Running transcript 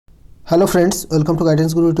Hello friends, welcome to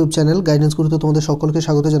guidance Guru YouTube channel. Guidance গুরুতে তোমাদের সকলকে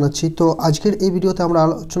স্বাগত জানাচ্ছি। তো আজকের এই ভিডিওতে আমরা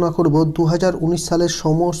আলোচনা করব 2019 সালের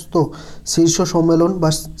সমস্ত শীর্ষ সম্মেলন বা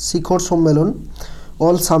শিখর সম্মেলন,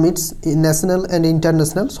 অল সামিটস, ন্যাশনাল অ্যান্ড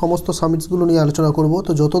ইন্টারন্যাশনাল সমস্ত সামিটসগুলো নিয়ে আলোচনা করব।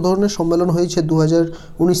 তো যত ধরনের সম্মেলন হয়েছে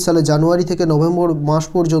 2019 সালে জানুয়ারি থেকে নভেম্বর মাস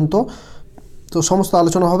পর্যন্ত, তো সমস্ত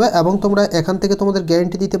আলোচনা হবে। এবং তোমরা এখান থেকে তোমাদের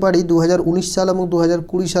গ্যারেন্টি দিতে পারি 2019 সাল এবং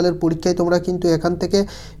 2020 সালের পরীক্ষায় তোমরা কিন্তু এখান থেকে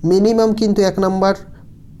মিনিমাম কিন্তু 1 নাম্বার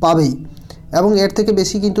পাবেই, এবং এর থেকে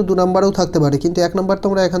বেশি কিন্তু 2 নাম্বারও থাকতে পারে, কিন্তু 1 নাম্বার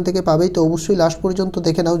তোমরা এখান থেকে পাবেই। তো অবশ্যই লাস্ট পর্যন্ত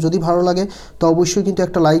দেখে নাও। যদি ভালো লাগে তো অবশ্যই কিন্তু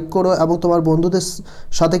একটা লাইক করো এবং তোমার বন্ধুদের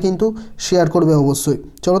সাথে কিন্তু শেয়ার করবে অবশ্যই।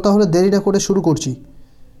 চলো তাহলে দেরি না করে শুরু করছি।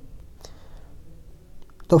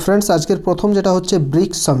 তো ফ্রেন্ডস, আজকের প্রথম যেটা হচ্ছে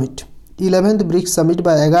bricks summit, 11th bricks summit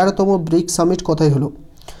বা 11তম ব্রিক্স সামিট কোথায় হলো?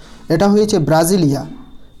 এটা হয়েছে ব্রাজিলিয়া।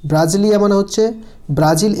 ব্রাজিলিয়া মানে হচ্ছে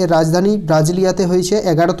ব্রাজিল, এর রাজধানী ব্রাজিলিয়াতে হয়েছে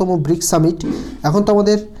 11তম ব্রিক্স সামিট। এখন তো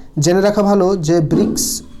আমাদের জেনে রাখা ভালো যে ব্রিক্স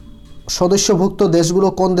সদস্যভুক্ত দেশগুলো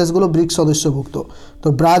কোন দেশগুলো ব্রিক্স সদস্যভুক্ত। তো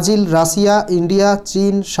ব্রাজিল, রাশিয়া, ইন্ডিয়া,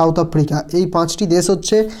 চীন, সাউথ আফ্রিকা, এই 5টি দেশ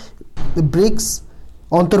হচ্ছে ব্রিক্স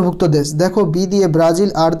অন্তর্ভুক্ত দেশ। দেখো, বি দিয়ে ব্রাজিল,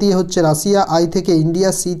 আর দিয়ে হচ্ছে রাশিয়া, আই থেকে ইন্ডিয়া,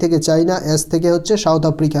 সি থেকে চায়না, এস থেকে হচ্ছে সাউথ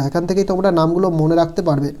আফ্রিকা। এখান থেকেই তোমরা নামগুলো মনে রাখতে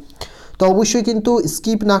পারবে। তো অবশ্যই কিন্তু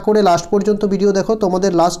স্কিপ না করে লাস্ট পর্যন্ত ভিডিও দেখো।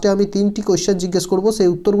 তোমাদের লাস্টে আমি 3টি কোয়েশ্চেন জিজ্ঞেস করব, সেই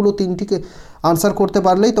উত্তরগুলো 3টিকে আনসার করতে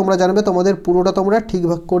পারলেই তোমরা জানবে তোমাদের পুরোটা তোমরা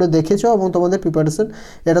ঠিকভাবে করে দেখেছো এবং তোমাদের প্রিপারেশন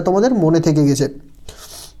এটা তোমাদের মনে থেকে গেছে।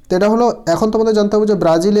 তো এটা হলো, এখন তোমাদের জানতে হবে যে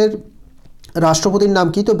ব্রাজিলের রাষ্ট্রপতির নাম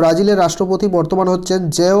কি। তো ব্রাজিলের রাষ্ট্রপতি বর্তমান হচ্ছেন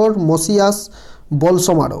জেওর মেসিয়াস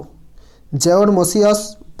বলসোনারো। জেওর মেসিয়াস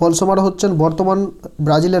বলসোনারো হচ্ছেন বর্তমান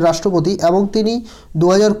ব্রাজিলের রাষ্ট্রপতি, এবং তিনি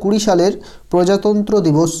 2020 সালের প্রজাতন্ত্র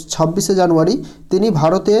দিবস 26শে জানুয়ারি তিনি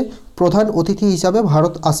ভারতে প্রধান অতিথি হিসাবে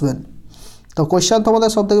ভারত আসবেন। তো কোয়েশ্চেন তোমাদের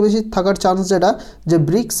সবথেকে বেশি থাকার চান্স যেটা, যে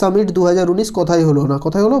ব্রিক্স সামিট 2019 কোথায় হলো না,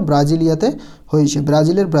 কোথায় হলো? ব্রাজিলিয়াতে হয়েছে,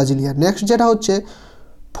 ব্রাজিলের ব্রাজিলিয়া। নেক্সট যেটা হচ্ছে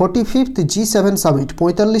 45th G7 summit,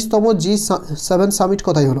 45তম G7 summit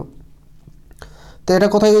কোথায় হলো? তো এটা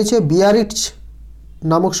কোথায় হয়েছে? বিয়ারিটজ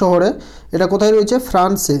নামক শহরে। এটা কোথায় রয়েছে?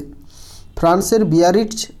 ফ্রান্সে। ফ্রান্সের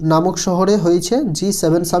বিয়ারিটজ নামক শহরে হয়েছে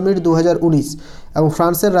G7 সামিট 2019, এবং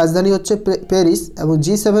ফ্রান্সের রাজধানী হচ্ছে প্যারিস। এবং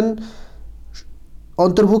G7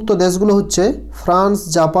 অন্তর্ভুক্ত দেশগুলো হচ্ছে ফ্রান্স,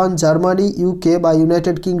 জাপান, জার্মানি, ইউকে বা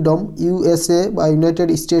ইউনাইটেড কিংডম, ইউএসএ বা United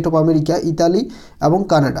state of America, Italy এবং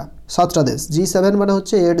কানাডা। 7টা দেশ। G7 মানে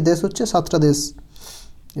হচ্ছে 8 দেশ, হচ্ছে 7টা দেশ।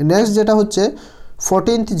 নেক্সট যেটা হচ্ছে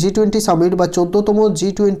 14th G20 সামিট বা 14তম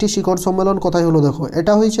G20 শিখর সম্মেলন কোথায় হলো? দেখো,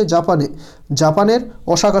 এটা হয়েছে জাপানে, জাপানের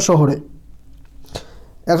ওসাকা শহরে।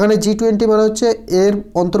 এখানে G20 মানে হচ্ছে এর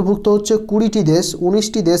অন্তর্ভুক্ত হচ্ছে 20টি দেশ,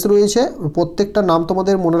 19টি দেশ রয়েছে। প্রত্যেকটা নাম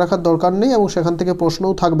তোমাদের মনে রাখার দরকার নেই এবং সেখান থেকে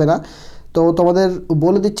প্রশ্নও থাকবে না। তো তোমাদের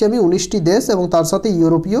বলে দিচ্ছি আমি 19টি দেশ, এবং তার সাথে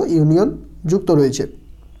ইউরোপীয় ইউনিয়ন যুক্ত রয়েছে।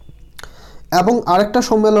 এবং আরেকটা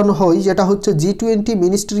সম্মেলন হয় যেটা হচ্ছে G20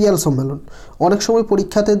 মিনিস্ট্রিয়াল সম্মেলন। অনেক সময়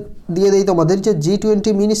পরীক্ষাতে দিয়ে দেয় তোমাদের যে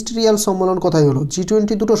G20 মিনিস্ট্রিয়াল সম্মেলন কোথায় হলো।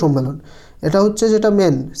 G20 দুটো সম্মেলন, এটা হচ্ছে যেটা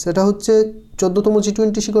মেন, সেটা হচ্ছে 14তম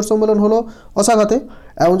G20 শিখর সম্মেলন হলো ওসাকাতে।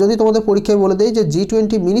 এবং যদি তোমাদের পরীক্ষায় বলে দেয় যে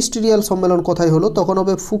G20 মিনিস্ট্রিয়াল সম্মেলন কোথায় হলো, তখন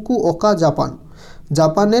হবে ফুকুওকা, জাপান,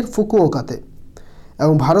 জাপানের ফুকুওকাতে।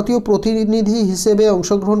 এবং ভারতীয় প্রতিনিধি হিসেবে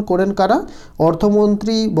অংশগ্রহণ করেন কারা?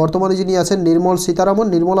 অর্থমন্ত্রী বর্তমানে যিনি আছেন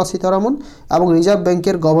নির্মলা সীতারামন, এবং রিজার্ভ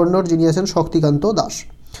ব্যাংকের গভর্নর যিনি আছেন শক্তিকান্ত দাস।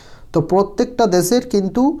 তো প্রত্যেকটা দেশের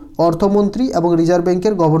কিন্তু অর্থমন্ত্রী এবং রিজার্ভ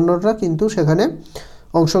ব্যাংকের গভর্নররা কিন্তু সেখানে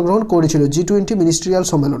অংশগ্রহণ করেছিল G20 মিনিস্ট্রিয়াল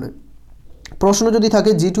সম্মেলনে। প্রশ্ন যদি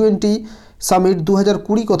থাকে G20 সামিট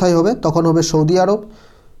 2020 কোথায় হবে, তখন হবে সৌদি আরব।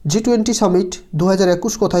 G20 সামিট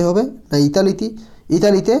 2021 কোথায় হবে? না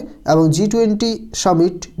ইতালিতে। এবং G20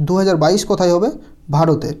 সামিট 2022 কোথায় হবে?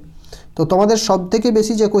 ভারতে। তো তোমাদের সবথেকে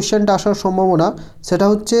বেশি যে কোয়েশ্চেনটা আসার সম্ভাবনা সেটা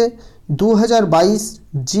হচ্ছে 2022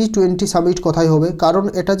 G20 সামিট কোথায় হবে, কারণ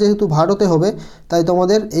এটা যেহেতু ভারতে হবে তাই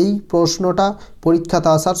তোমাদের এই প্রশ্নটা পরীক্ষাতে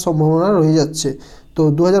আসার সম্ভাবনা রয়ে যাচ্ছে। তো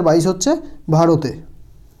 2022 হচ্ছে ভারতে।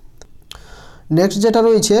 নেক্সট যেটা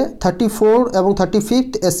রয়েছে 34 এবং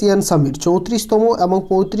 35th এশিয়ান সামিট, 34তম এবং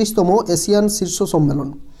 35তম এশিয়ান শীর্ষ সম্মেলন।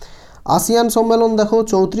 আসিয়ান সম্মেলন দেখো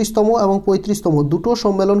 34তম এবং 35তম দুটো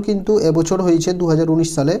সম্মেলন কিন্তু এবছর হয়েছে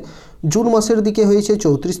 2019 সালে। জুন মাসের দিকে হয়েছে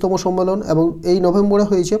 34তম সম্মেলন, এবং এই নভেম্বরে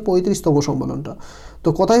হয়েছে 35তম সম্মেলনটা। তো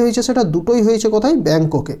কোথায় হয়েছে? সেটা দুটোই হয়েছে কোথায়?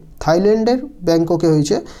 ব্যাংককে, থাইল্যান্ডের ব্যাংককে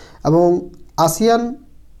হয়েছে। এবং আসিয়ান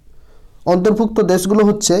অন্তর্ভুক্ত দেশগুলো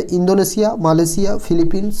হচ্ছে Indonesia, Malaysia,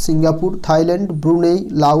 Philippines, Singapore, Thailand, Brunei,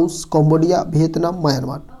 Laos, Cambodia, Vietnam,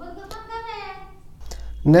 Myanmar.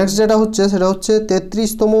 Next যেটা হচ্ছে সেটা হচ্ছে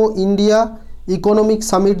 33তম ইন্ডিয়া ইকোনমিক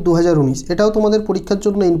সামিট 2019, এটাও তোমাদের পরীক্ষার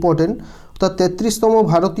জন্য ইম্পর্টেন্ট। অর্থাৎ 33তম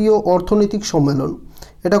ভারতীয় অর্থনৈতিক সম্মেলন,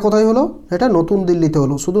 এটা কোথায় হলো? এটা নতুন দিল্লিতে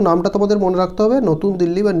হলো। শুধু নামটা তোমাদের মনে রাখতে হবে, নতুন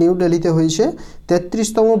দিল্লি বা নিউ দিল্লিতে হয়েছে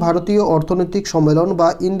 33তম ভারতীয় অর্থনৈতিক সম্মেলন বা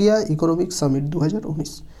ইন্ডিয়া ইকোনমিক সামিট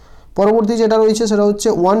 2019। পরবর্তী যেটা রয়েছে সেটা হচ্ছে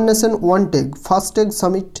one nation one tag FASTag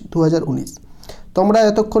summit 2019। তোমরা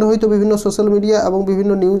এতক্ষণে হয়তো বিভিন্ন সোশ্যাল মিডিয়া এবং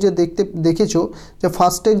বিভিন্ন নিউজে দেখেছো যে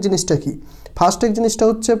ফাস্ট্যাগ জিনিসটা কি। ফাস্ট্যাগ জিনিসটা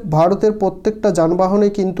হচ্ছে ভারতের প্রত্যেকটা যানবাহনে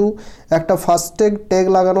কিন্তু একটা ফাস্ট্যাগ ট্যাগ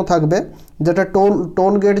লাগানো থাকবে, যেটা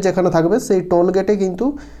টোল গেট যেখানে থাকবে সেই টোল গেটে কিন্তু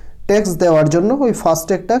ট্যাক্স দেওয়ার জন্য ওই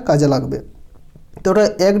ফাস্ট্যাগটা কাজে লাগবে। তো ওটা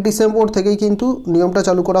 1 ডিসেম্বর থেকেই কিন্তু নিয়মটা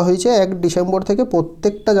চালু করা হয়েছে। 1 ডিসেম্বর থেকে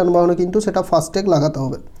প্রত্যেকটা যানবাহনে কিন্তু সেটা ফাস্ট্যাগ লাগাতে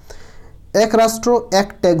হবে। এক রাষ্ট্র এক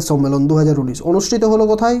ট্যাগ সম্মেলন 2019 অনুষ্ঠিত হলো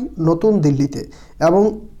কোথায়? নতুন দিল্লিতে। এবং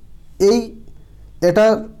এটা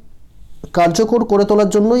কার্যকর করে তোলার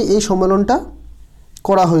জন্যই এই সম্মেলনটা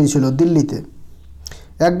করা হয়েছিল দিল্লিতে।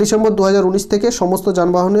 1 ডিসেম্বর 2019 থেকে সমস্ত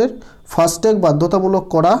যানবাহনের ফাস্ট্যাগ বাধ্যতামূলক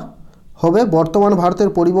করা হবে। বর্তমান ভারতের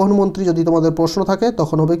পরিবহন মন্ত্রী, যদি তোমাদের প্রশ্ন থাকে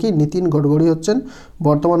তখন হবে কি, নীতিন গডকরি হচ্ছেন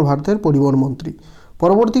বর্তমান ভারতের পরিবহন মন্ত্রী।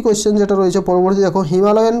 পরবর্তী কোয়েশ্চেন যেটা রয়েছে, পরবর্তী দেখো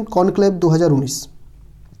হিমালয়ান কনক্লেভ 2019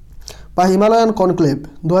 বা হিমালয়ান কনক্লেভ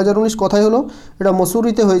 2019 কোথায় হলো? এটা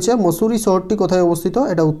মসুরিতে হয়েছে। মসুরি শহরটি কোথায় অবস্থিত?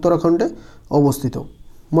 এটা উত্তরাখণ্ডে অবস্থিত।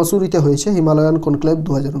 মসুরিতে হয়েছে হিমালয়ান কনক্লেভ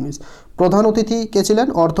 2019। প্রধান অতিথি কে ছিলেন?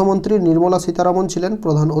 অর্থমন্ত্রী নির্মলা সীতারামন ছিলেন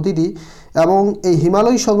প্রধান অতিথি। এবং এই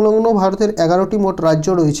হিমালয় সংলগ্ন ভারতের 11টি মোট রাজ্য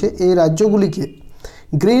রয়েছে। এই রাজ্যগুলিকে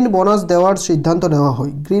গ্রিন বোনাস দেওয়ার সিদ্ধান্ত নেওয়া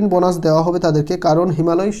হয়। গ্রিন বোনাস দেওয়া হবে তাদেরকে, কারণ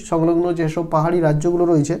হিমালয় সংলগ্ন যেসব পাহাড়ি রাজ্যগুলো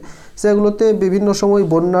রয়েছে সেগুলোতে বিভিন্ন সময়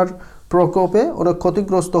বন্যার প্রকোপে অনেক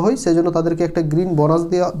ক্ষতিগ্রস্ত হয়, সেজন্য তাদেরকে একটা গ্রিন বোনাস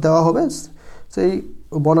দেওয়া হবে। সেই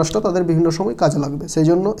বোনাসটা তাদের বিভিন্ন সময় কাজে লাগবে, সেই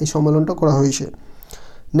জন্য এই সম্মেলনটা করা হয়েছে।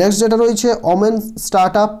 নেক্সট যেটা রয়েছে ওমেন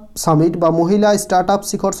স্টার্ট আপ সামিট বা মহিলা স্টার্ট আপ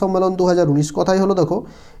শিখর সম্মেলন 2019 কোথায় হলো? দেখো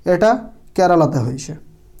এটা কেরালাতে হয়েছে।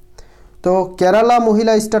 তো কেরালা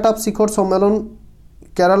মহিলা স্টার্ট আপ শিখর সম্মেলন,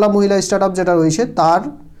 কেরালা মহিলা স্টার্ট আপ যেটা রয়েছে তার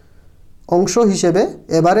অংশ হিসেবে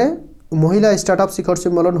এবারে মহিলা স্টার্ট আপ শিখর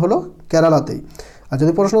সম্মেলন হলো কেরালাতেই। আর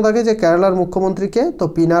যদি প্রশ্ন থাকে যে কেরালার মুখ্যমন্ত্রীকে, তো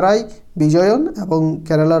পিনারাই বিজয়ন, এবং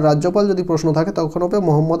কেরালার রাজ্যপাল যদি প্রশ্ন থাকে তখন হবে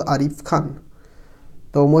মোহাম্মদ আরিফ খান।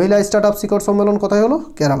 তো মহিলা স্টার্ট আপ শিখর সম্মেলন কোথায় হলো?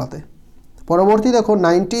 কেরালাতে। পরবর্তী দেখো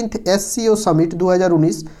 19th SCO সামিট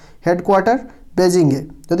 2019 হেডকোয়ার্টার বেজিংয়ে।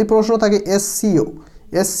 যদি প্রশ্ন থাকে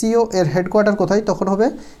SCO এর হেডকোয়ার্টার কোথায়, তখন হবে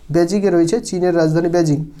বেজিংয়ে রয়েছে, চীনের রাজধানী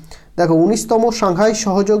বেজিং। দেখো 19তম সাংহাই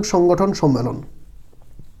সহযোগ সংগঠন সম্মেলন,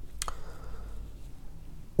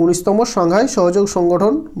 19তম সাংহাই সহযোগ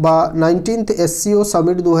সংগঠন বা 19th SCO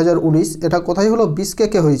সামিট 2019 এটা কোথায় হলো?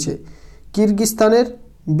 বিশকেকে হয়েছে, কিরগিজস্তানের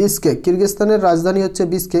বিশকেক, কিরগিজস্তানের রাজধানী হচ্ছে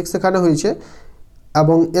বিশকেক, সেখানে হয়েছে।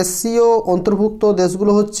 এবং SCO অন্তর্ভুক্ত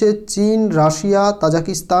দেশগুলো হচ্ছে চীন, Russia,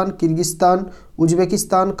 Tajikistan, Kyrgyzstan,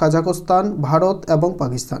 Uzbekistan, Kazakhstan, Bharat এবং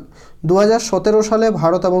পাকিস্তান। 2017 সালে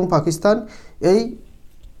ভারত এবং পাকিস্তান এই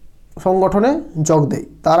সংগঠনে যোগ দেয়।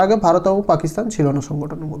 তার আগে ভারত এবং পাকিস্তান ছিল না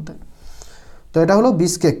সংগঠনের মধ্যে। তো এটা হলো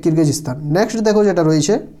বিশকেক, কিরগিজস্তান। নেক্সট দেখো যেটা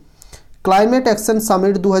রয়েছে ক্লাইমেট অ্যাকশন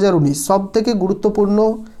সামিট 2019 সব থেকে গুরুত্বপূর্ণ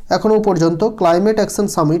এখনও পর্যন্ত ক্লাইমেট অ্যাকশন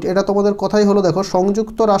সামিট। এটা তোমাদের কথাই হলো, দেখো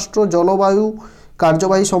সংযুক্ত রাষ্ট্র জলবায়ু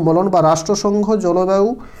কার্যবাহী সম্মেলন বা রাষ্ট্রসংঘ জলবায়ু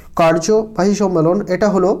কার্যবাহী সম্মেলন, এটা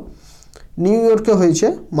হলো নিউ ইয়র্কে হয়েছে,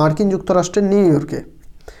 মার্কিন যুক্তরাষ্ট্রের নিউ ইয়র্কে।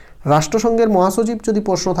 রাষ্ট্রসংঘের মহাসচিব যদি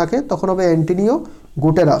প্রশ্ন থাকে তখন হবে অ্যান্টোনিও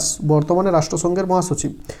গুটেরাস, বর্তমানে রাষ্ট্রসংঘের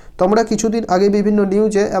মহাসচিব। তোমরা কিছুদিন আগে বিভিন্ন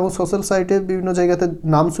নিউজে এবং সোশ্যাল সাইটে বিভিন্ন জায়গাতে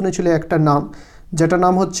নাম শুনেছিলে, একটা নাম যেটা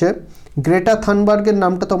নাম হচ্ছে গ্রেটা থানবার্গের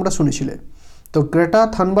নামটা তোমরা শুনেছিলে। তো গ্রেটা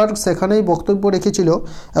থানবার্গ সেখানেই বক্তব্য রেখেছিল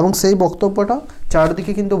এবং সেই বক্তব্যটা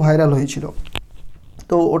চারদিকে কিন্তু ভাইরাল হয়েছিল।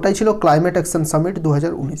 তো ওটাই ছিল climate action summit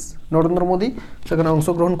 2019, Narendra Modi সেখানে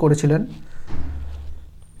অংশগ্রহণ করেছিলেন।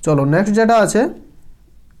 চলো নেক্সট যেটা আছে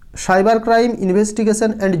cyber crime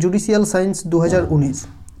investigation and judicial science 2019,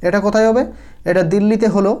 এটা কোথায় হবে? এটা দিল্লিতে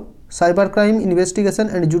হলো, cyber crime investigation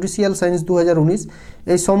and judicial science 2019।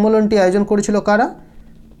 এই সম্মেলনটি আয়োজন করেছিল কারা?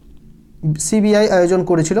 সিবিআই আয়োজন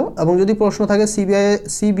করেছিল। এবং যদি প্রশ্ন থাকে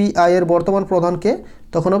সিবিআই এর বর্তমান প্রধানকে,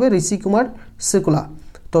 তখন হবে ঋষি কুমার শুক্লা।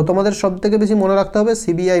 তো তোমাদের সব থেকে বেশি মনে রাখতে হবে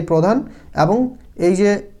সিবিআই প্রধান এবং এই যে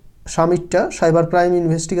সামিটটা cyber crime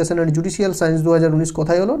investigation and judicial science 2019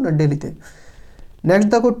 কোথায় হলো? না দিল্লিতে। নেক্সট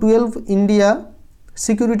দেখো 12 ইন্ডিয়া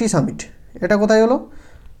সিকিউরিটি সামিট, এটা কোথায় হলো?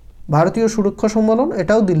 ভারতীয় সুরক্ষা সম্মেলন,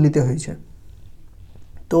 এটাও দিল্লিতে হয়েছে।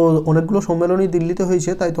 তো অনেকগুলো সম্মেলনই দিল্লিতে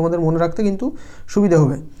হয়েছে, তাই তোমাদের মনে রাখতে কিন্তু সুবিধা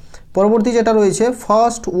হবে। পরবর্তী যেটা রয়েছে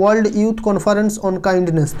first world youth conference on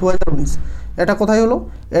kindness 2019, এটা কোথায় হলো?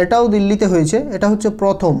 এটাও দিল্লিতে হয়েছে। এটা হচ্ছে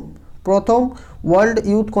প্রথম world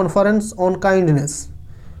youth conference on kindness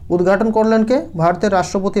উদ্ঘাটন করলেন কে? ভারতের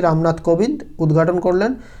রাষ্ট্রপতি রামনাথ কোবিন্দ উদ্ঘাটন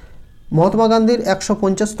করলেন। মহাত্মা গান্ধীর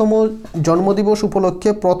 150তম জন্মদিবস উপলক্ষে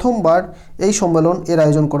প্রথমবার এই সম্মেলন এর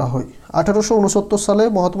আয়োজন করা হয়। 1869 সালে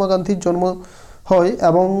মহাত্মা গান্ধীর জন্ম হয়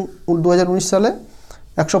এবং 2019 সালে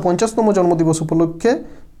 150তম জন্মদিবস উপলক্ষে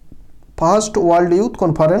first world youth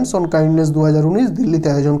conference on kindness 2019 দিল্লিতে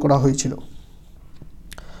আয়োজন করা হয়েছিল।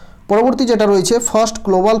 পরবর্তী যেটা রয়েছে first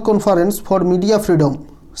global conference for media freedom,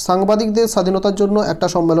 সাংবাদিকদের স্বাধীনতার জন্য একটা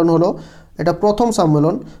সম্মেলন হলো, এটা প্রথম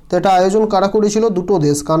সম্মেলন। তো এটা আয়োজন কারা করেছিল? দুটো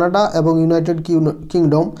দেশ, কানাডা এবং ইউনাইটেড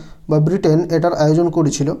কিংডম বা ব্রিটেন এটার আয়োজন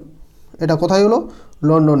করেছিল। এটা কোথায় হলো?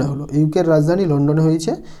 লন্ডনে হলো। ইউকের রাজধানী লন্ডনে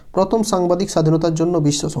হয়েছে প্রথম সাংবাদিক স্বাধীনতার জন্য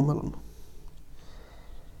বিশ্ব সম্মেলন।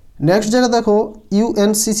 নেক্সট যেটা দেখো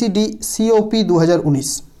ইউএনসিসিডি সিওপি 2019,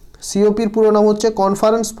 সিওপির পুরো নাম হচ্ছে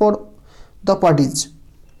কনফারেন্স ফর দ্য পার্টিজ।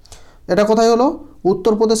 এটা কোথায় হলো?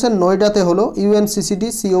 উত্তরপ্রদেশের নয়ডাতে হলো ইউএনসিসিডি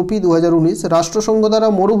সিওপি 2019। রাষ্ট্রসংঘ দ্বারা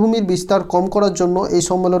মরুভূমির বিস্তার কম করার জন্য এই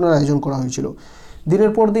সম্মেলনের আয়োজন করা হয়েছিল।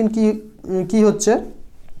 দিনের পর দিন কি হচ্ছে?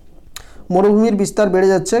 মরুভূমির বিস্তার বেড়ে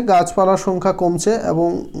যাচ্ছে, গাছপালার সংখ্যা কমছে এবং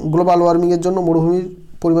গ্লোবাল ওয়ার্মিংয়ের জন্য মরুভূমির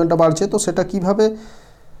পরিমাণটা বাড়ছে। তো সেটা কিভাবে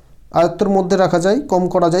আয়ত্তের মধ্যে রাখা যায়, কম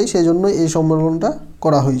করা যায়, সেই জন্য এই সম্মেলনটা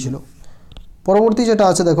করা হয়েছিল। পরবর্তী যেটা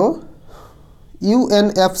আছে দেখো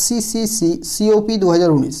ইউএনএফসিসিসি সিওপি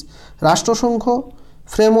 2019, রাষ্ট্রসংঘ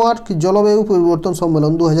ফ্রেমওয়ার্ক জলবায়ু পরিবর্তন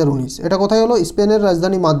সম্মেলন 2019। এটা কোথায় হলো? স্পেনের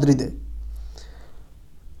রাজধানী মাদ্রিদে।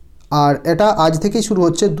 আর এটা আজ থেকেই শুরু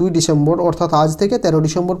হচ্ছে 2 ডিসেম্বর, অর্থাৎ আজ থেকে 13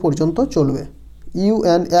 ডিসেম্বর পর্যন্ত চলবে।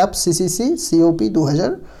 ইউএনএফসিসিসি সিওপি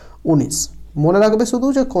 2019 মনে রাখবে শুধু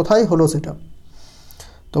যে কোথায় হলো সেটা,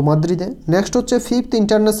 তো মাদ্রিদে। নেক্সট হচ্ছে 5th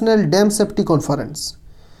international dam safety conference,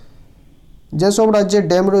 যেসব রাজ্যের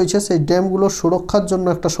ড্যাম রয়েছে সেই ড্যামগুলোর সুরক্ষার জন্য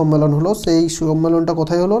একটা সম্মেলন হলো। সেই সম্মেলনটা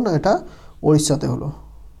কোথায় হলো? না এটা উড়িষ্যাতে হলো,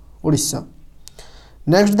 উড়িষ্যা।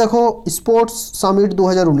 নেক্সট দেখো স্পোর্টস সামিট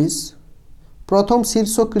 2019, প্রথম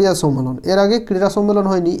শীর্ষ ক্রীড়া সম্মেলন। এর আগে ক্রীড়া সম্মেলন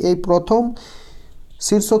হয়নি, এই প্রথম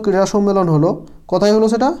শীর্ষ ক্রীড়া সম্মেলন হলো। কোথায় হলো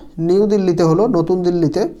সেটা? নিউ দিল্লিতে হলো, নতুন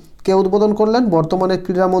দিল্লিতে। কে উদ্বোধন করলেন? বর্তমানে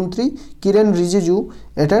ক্রীড়ামন্ত্রী কিরেন রিজিজু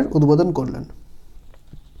এটার উদ্বোধন করলেন।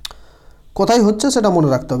 কোথায় হচ্ছে সেটা মনে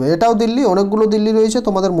রাখতে হবে। এটাও দিল্লি, অনেকগুলো দিল্লি রয়েছে,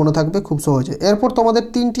 তোমাদের মনে থাকবে খুব সহজে। এরপর তোমাদের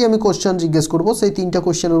 3টি আমি কোশ্চেন জিজ্ঞেস করব, সেই 3টা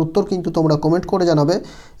কোশ্চেনের উত্তর কিন্তু তোমরা কমেন্ট করে জানাবে।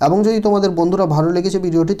 এবং যদি তোমাদের বন্ধুরা ভালো লেগেছে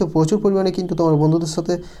ভিডিওটি, তো প্রচুর পরিমাণে কিন্তু তোমার বন্ধুদের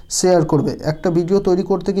সাথে শেয়ার করবে। একটা ভিডিও তৈরি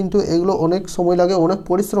করতে কিন্তু এগুলো অনেক সময় লাগে, অনেক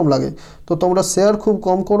পরিশ্রম লাগে। তো তোমরা শেয়ার খুব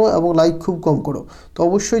কম করো এবং লাইক খুব কম করো। তো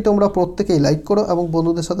অবশ্যই তোমরা প্রত্যেকেই লাইক করো এবং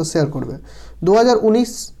বন্ধুদের সাথে শেয়ার করবে।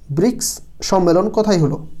 2019 ব্রিক্স সম্মেলন কোথায়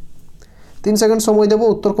হলো? 3 সেকেন্ড সময় দেবো,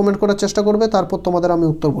 উত্তর কমেন্ট করার চেষ্টা করবে, তারপর তোমাদের আমি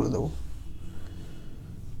উত্তর বলে দেবো।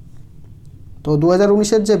 তো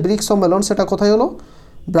 2019-এর যে ব্রিক্স সম্মেলন সেটা কোথায় হলো?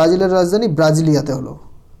 ব্রাজিলের রাজধানী ব্রাজিলিয়াতে হলো।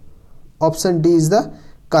 Option D is the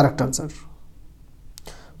correct answer.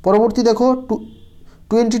 পরবর্তী দেখো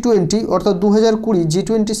 2020 অর্থাৎ 2020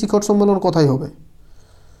 G20 শিখর সম্মেলন কোথায় হবে?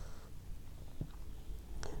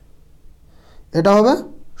 এটা হবে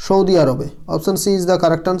সৌদি আরবে। Option C is the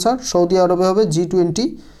correct answer. Saudi আরবে হবে G20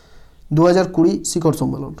 2020 শিখর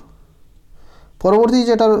সম্মেলন। পরবর্তী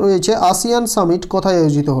যেটা রয়েছে আসিয়ান সামিট কোথায়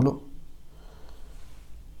আয়োজিত হলো?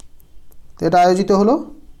 এটা আয়োজিত হলো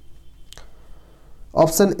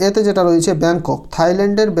অপশন এতে যেটা রয়েছে ব্যাংকক,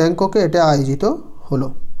 থাইল্যান্ডের ব্যাংককে এটা আয়োজিত হলো।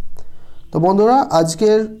 তো বন্ধুরা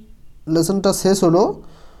আজকের লেসনটা শেষ হলো।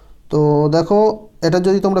 তো দেখো এটা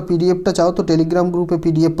যদি তোমরা পিডিএফটা চাও তো টেলিগ্রাম গ্রুপে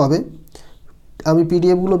পিডিএফ পাবে। আমি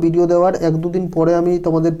পিডিএফগুলো ভিডিও দেওয়ার 1-2 দিন পরে আমি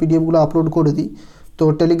তোমাদের পিডিএফগুলো আপলোড করে দিই। তো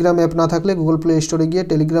টেলিগ্রাম অ্যাপ না থাকলে গুগল প্লে স্টোরে গিয়ে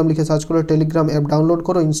টেলিগ্রাম লিখে সার্চ করে টেলিগ্রাম অ্যাপ ডাউনলোড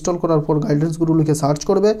করো, ইনস্টল করার পর গাইডেন্সগুলো লিখে সার্চ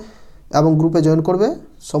করবে এবং গ্রুপে জয়েন করবে।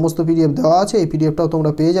 সমস্ত পিডিএফ দেওয়া আছে, এই পিডিএফটাও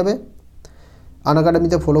তোমরা পেয়ে যাবে।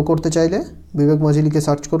 আনএকাডেমিতে ফলো করতে চাইলে বিবেক মাঝি লিখে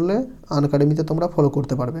সার্চ করলে আনএকাডেমিতে তোমরা ফলো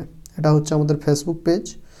করতে পারবে। এটা হচ্ছে আমাদের ফেসবুক পেজ।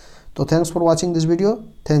 তো thanks for watching this video.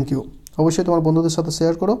 Thank you. অবশ্যই তোমার বন্ধুদের সাথে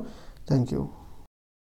শেয়ার করো। Thank you.